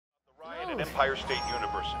at Empire State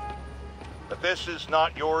University. But this is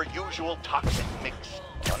not your usual toxic mix.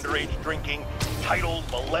 Underage drinking, titled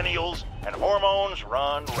millennials, and hormones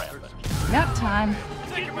run rampant. Nap time.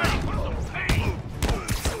 Get ready for some pain!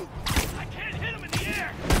 I can't hit him in the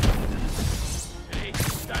air! Hey,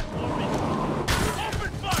 start moving!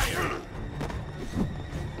 Open fire!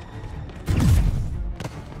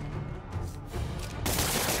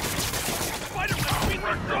 Spider-Gwen, beat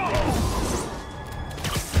the draw!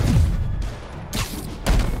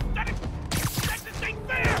 That just ain't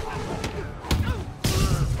fair!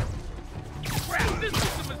 Crap, this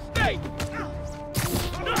was a mistake!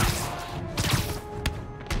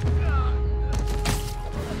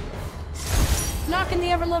 Knocking the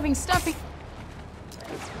ever-loving stuffy.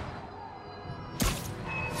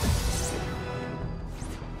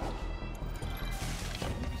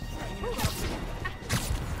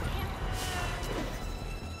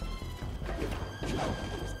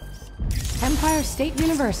 Empire State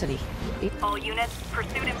University. All units,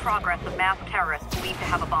 pursuit in progress of masked terrorists believed to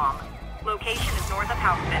have a bomb. Location is north of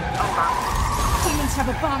Houston. Over. Demons have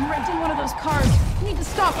a bomb rigged in one of those cars. Need to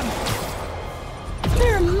stop them.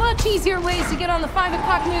 There are much easier ways to get on the 5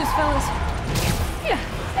 o'clock news, fellas. Yeah.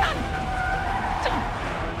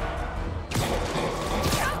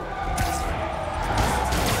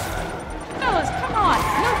 Fellas, come on.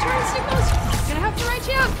 No turn signals. Gonna have to write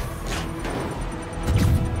you out.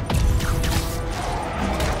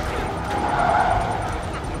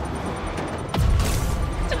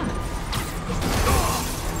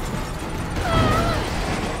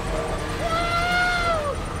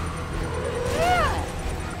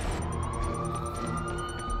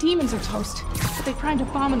 Demons are toast, but they primed a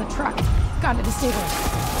bomb in the truck. Gotta disable it.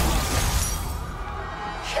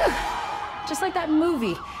 Phew. Just like that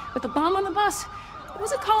movie with the bomb on the bus. What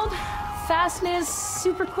was it called? Fastness,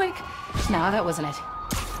 super quick? No, that wasn't it.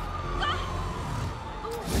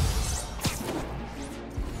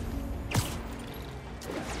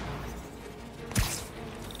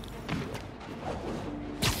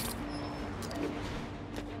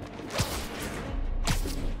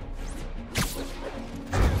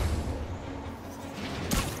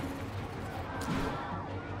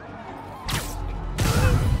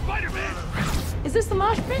 Is this the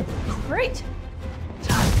mosh pit? Great!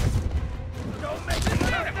 Don't make me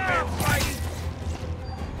laugh, man, fighting!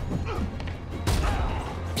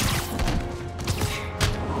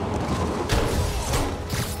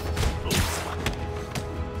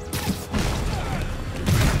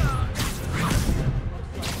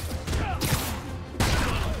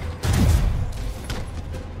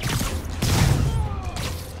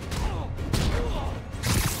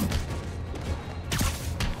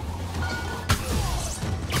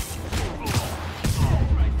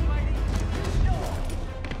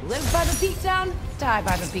 Live by the beatdown, die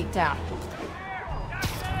by the beatdown.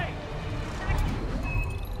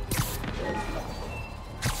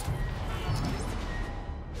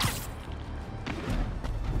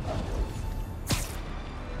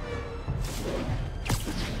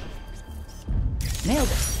 Nailed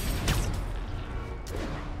it.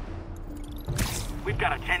 We've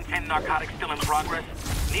got a 10-10 narcotic still in progress.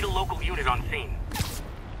 Need a local unit on scene.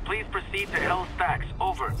 Please proceed to L Stacks.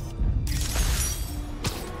 Over.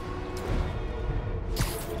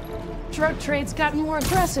 Drug trade's gotten more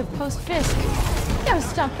aggressive post-Fisk. Gotta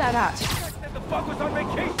stomp that out. Said the bug was on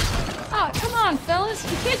vacation! Oh, come on, fellas.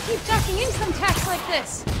 You can't keep ducking income tax like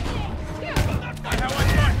this. That's not how I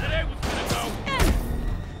thought today was gonna go!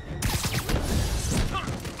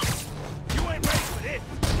 You ain't ready for this!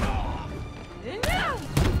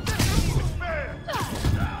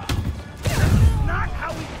 Not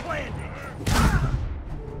how we planned it!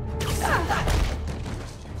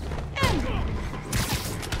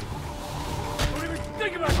 Don't even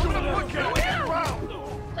think about doing that!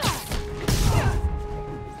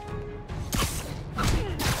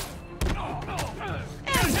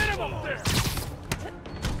 Hit him up there!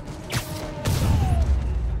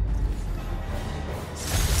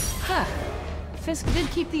 Huh. Fisk did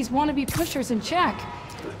keep these wannabe pushers in check.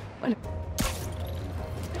 But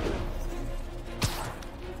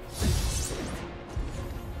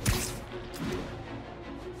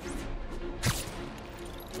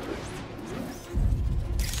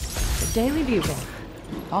the Daily Bugle.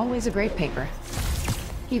 Always a great paper.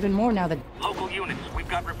 Even more now that... Local units, we've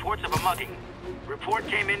got reports of a mugging. Report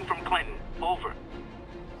came in from Clinton. Over.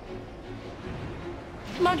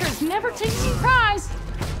 Muggers never take a surprise!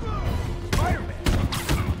 Spider-Man!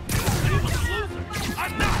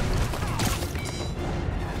 I'm not!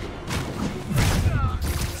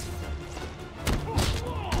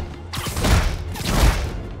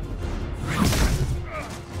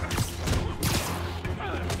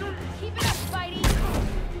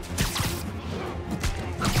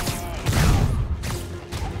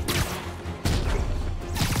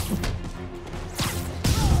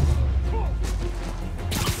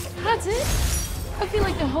 That's it? I feel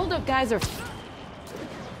like the holdup guys are...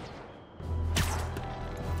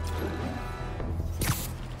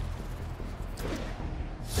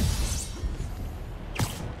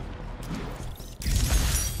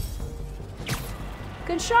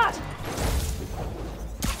 Good shot.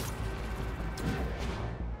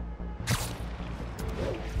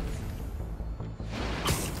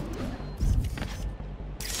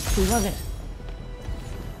 We love it.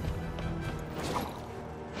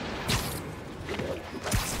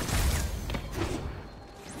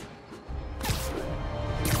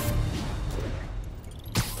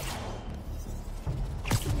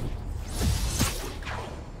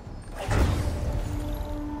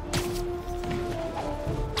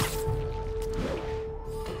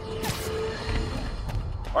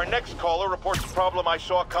 Our next caller reports a problem I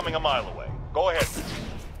saw coming a mile away. Go ahead.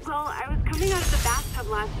 Well, I was coming out of the bathtub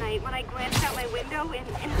last night when I glanced out my window,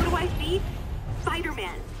 and what do I see?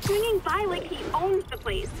 Spider-Man, swinging by like he owns the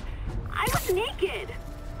place. I was naked.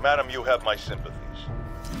 Madam, you have my sympathies.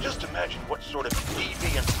 Just imagine what sort of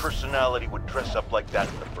deviant personality would dress up like that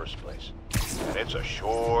in the first place. And it's a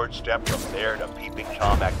short step from there to peeping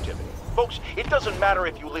Tom activity. Folks, it doesn't matter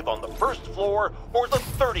if you live on the first floor or the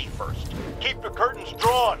 31st. Keep your curtains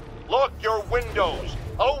drawn. Lock your windows.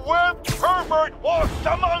 A web pervert walks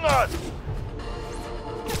among us!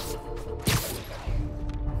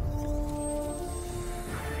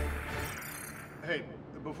 Hey,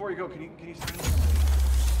 before you go, can you stand?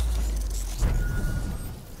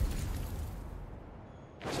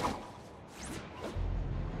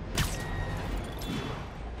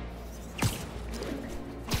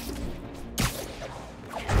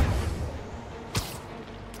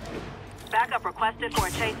 Backup requested for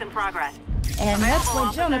a chase in progress. And that's Available,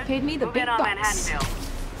 why Jonah officer. paid me the Move big in on bucks. Manhattanville.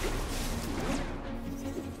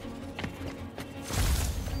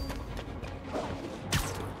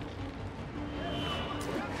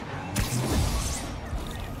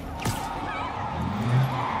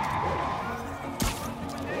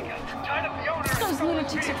 Those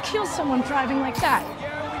lunatics would kill someone driving like that.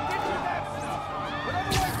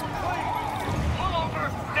 Pull over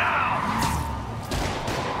now!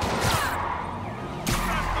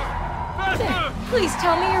 There, please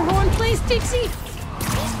tell me your horn plays, Dixie.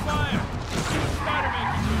 Hold fire! Spider-Man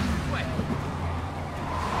can use it quick.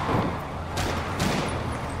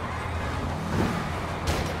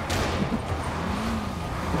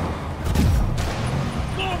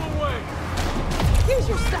 Blow him away! Here's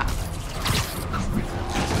your stuff.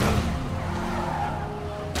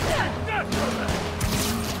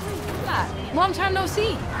 Ah, long time no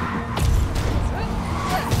see.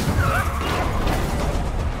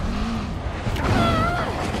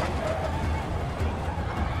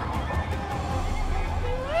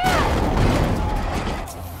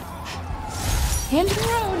 End of the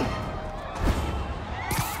road.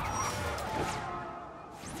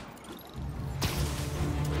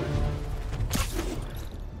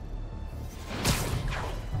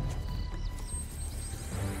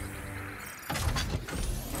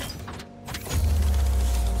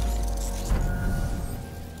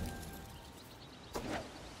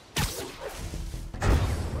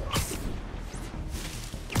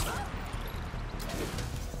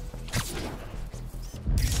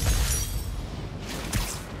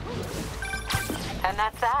 And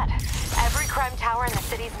that's that. Every crime tower in the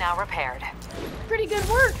city's now repaired. Pretty good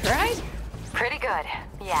work, right? Pretty good,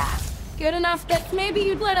 yeah. Good enough that maybe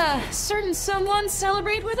you'd let a certain someone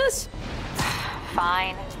celebrate with us?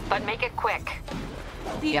 Fine, but make it quick.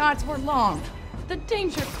 The odds were long, the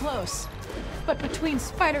danger close. But between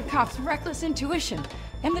Spider Cop's reckless intuition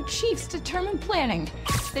and the Chief's determined planning,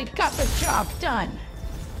 they got the job done.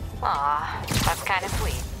 Aw, that's kind of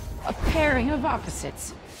sweet. A pairing of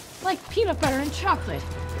opposites. Like peanut butter and chocolate,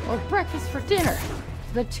 or breakfast for dinner.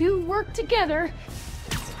 The two work together.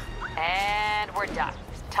 And we're done.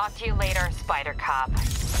 Talk to you later, Spider Cop.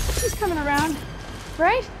 She's coming around,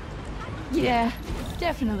 right? Yeah,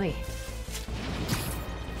 definitely.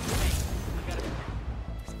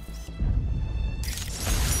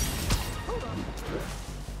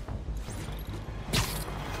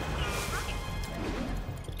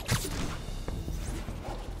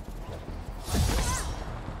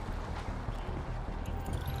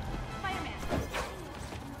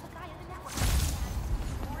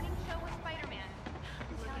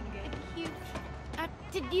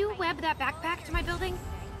 Did you web that backpack to my building?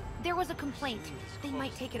 There was a complaint. They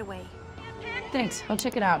might take it away. Thanks, I'll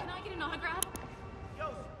check it out. Can I get an